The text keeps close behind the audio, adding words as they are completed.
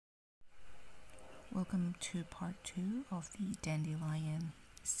Welcome to part 2 of the Dandelion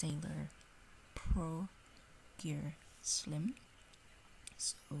Sailor Pro Gear Slim.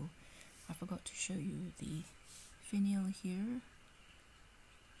 So I forgot to show you the finial here.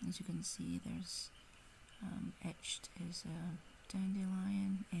 As you can see, there's etched is a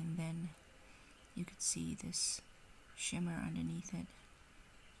dandelion, and then you could see this shimmer underneath it,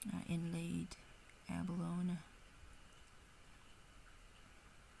 inlaid abalone,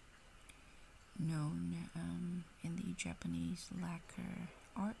 known in the Japanese lacquer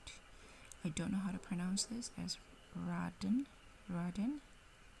art. I don't know how to pronounce this, as Raden,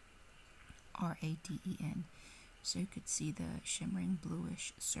 R-A-D-E-N. So you could see the shimmering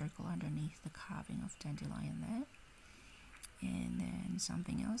bluish circle underneath the carving of dandelion there. And then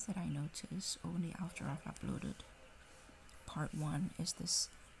something else that I noticed only after I've uploaded part 1 is this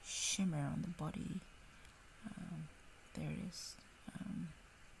shimmer on the body. There it is.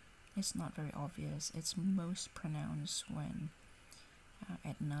 It's not very obvious. It's most pronounced when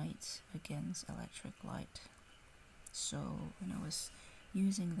at night against electric light. So when I was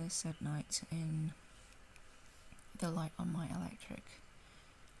using this at night in the light on my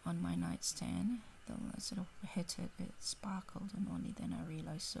nightstand, the sort of hit it, it sparkled, and only then I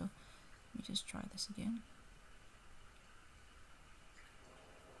realized. So let me just try this again.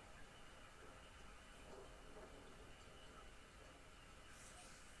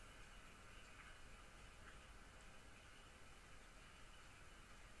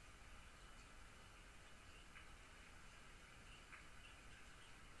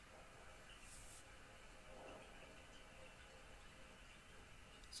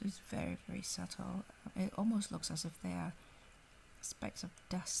 So it's very, very subtle. It almost looks as if there are specks of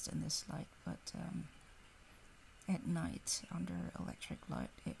dust in this light, but at night under electric light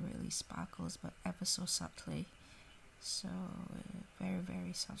it really sparkles, but ever so subtly. So very,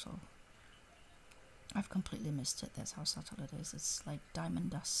 very subtle. I've completely missed it. That's how subtle it is. It's like diamond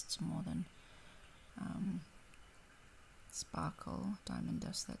dust more than sparkle. Diamond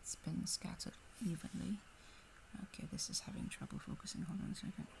dust that's been scattered evenly. Okay, this is having trouble focusing. Hold on a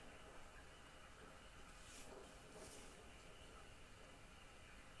second.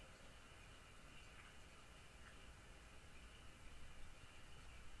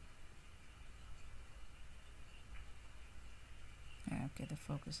 Okay, the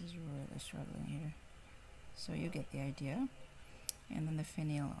focus is really struggling here. So you get the idea. And then the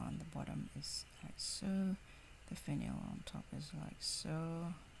finial on the bottom is like so. The finial on top is like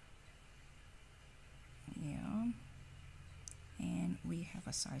so. Yeah. And we have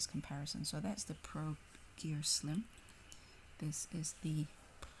a size comparison. So that's the Pro Gear Slim. This is the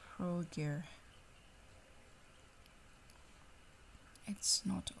Pro Gear. It's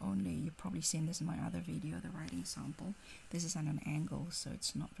not only, you've probably seen this in my other video, the writing sample. This is at an angle, so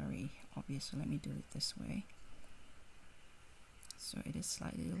it's not very obvious. So let me do it this way. So it is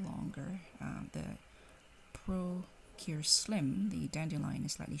slightly longer. The Pro Gear Slim, the dandelion,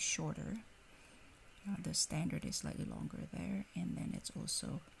 is slightly shorter. The standard is slightly longer there, and then it's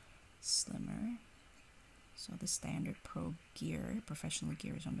also slimmer. So the standard Pro Gear, professional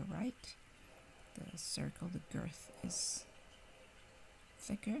gear, is on the right. The circle, the girth, is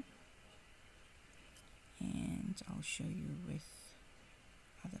thicker. And I'll show you with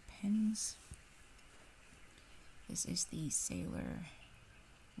other pens. This is the Sailor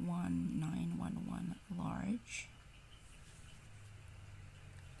 1911 large.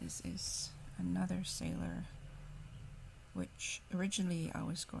 This is another Sailor, which originally I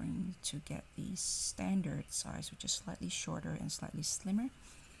was going to get the standard size, which is slightly shorter and slightly slimmer,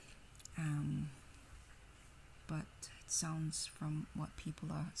 but it sounds from what people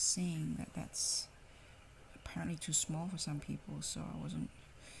are saying that that's apparently too small for some people, so I wasn't.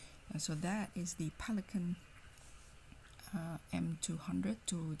 So that is the Pelican M200.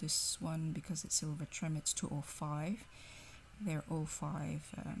 To this one, because it's silver trim, it's 205. They're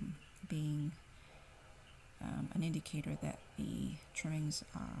 05 being an indicator that the trimmings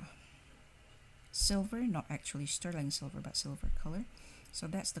are silver, not actually sterling silver, but silver color. So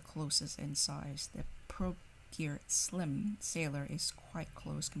that's the closest in size. The Pro Gear Slim Sailor is quite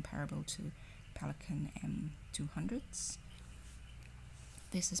close, comparable to Pelican M200s.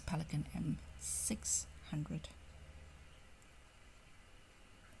 This is Pelican M600.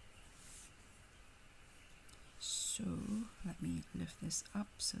 So let me lift this up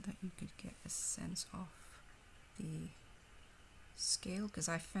so that you could get a sense of the scale, because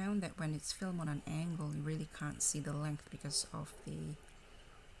I found that when it's filmed on an angle you really can't see the length because of the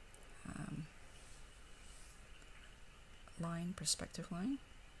perspective line.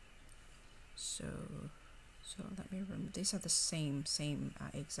 So let me remember, these are the same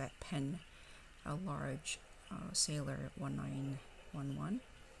exact pen a large Sailor 1911.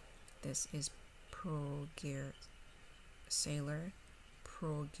 This is Pro Gear Sailor,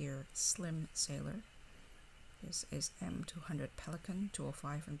 Pro Gear Slim Sailor. This is M200 Pelican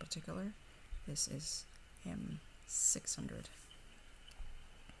 205 in particular. This is M600.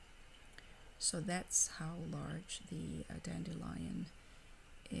 So that's how large the Dandelion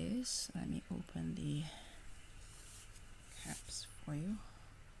is. Let me open the caps for you.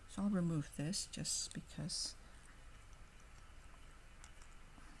 So I'll remove this just because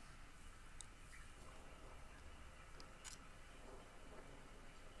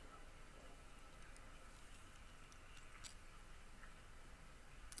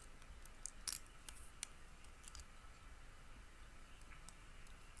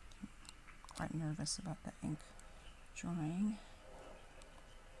quite nervous about the ink drying.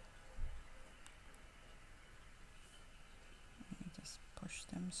 Let me just push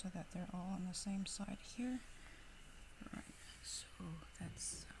them so that they're all on the same side here. Right, so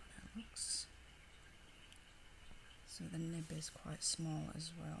that's how that looks. So the nib is quite small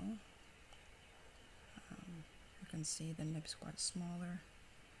as well. You can see the nib's quite smaller.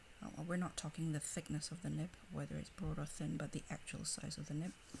 Well, we're not talking the thickness of the nib, whether it's broad or thin, but the actual size of the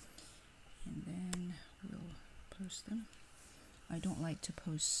nib. And then we'll post them. I don't like to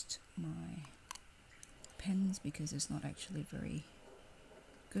post my pens because it's not actually very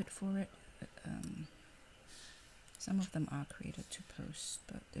good for it. Some of them are created to post,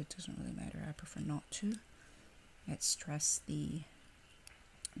 but it doesn't really matter. I prefer not to. It stresses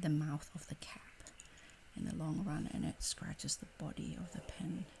the mouth of the cap in the long run, and it scratches the body of the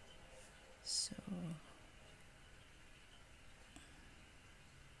pen. So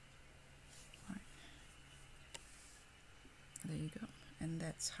there you go, and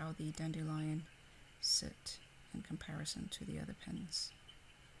that's how the Dandelion sit in comparison to the other pens.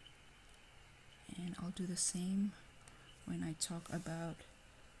 And I'll do the same when I talk about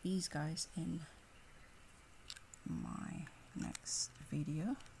these guys in my next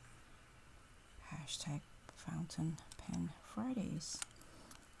video. Hashtag Fountain Pen Fridays.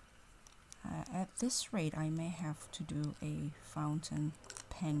 At this rate, I may have to do a fountain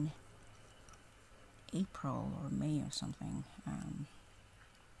pen April or May or something.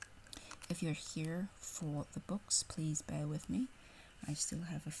 If you're here for the books, please bear with me. I still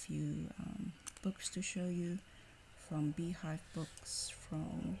have a few books to show you, from Beehive Books,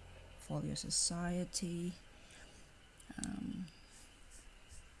 from Folio Society,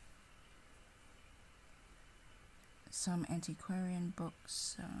 some antiquarian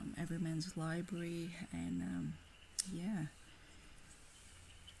books, Everyman's Library, and yeah.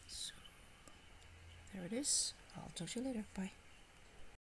 So there it is. I'll talk to you later. Bye.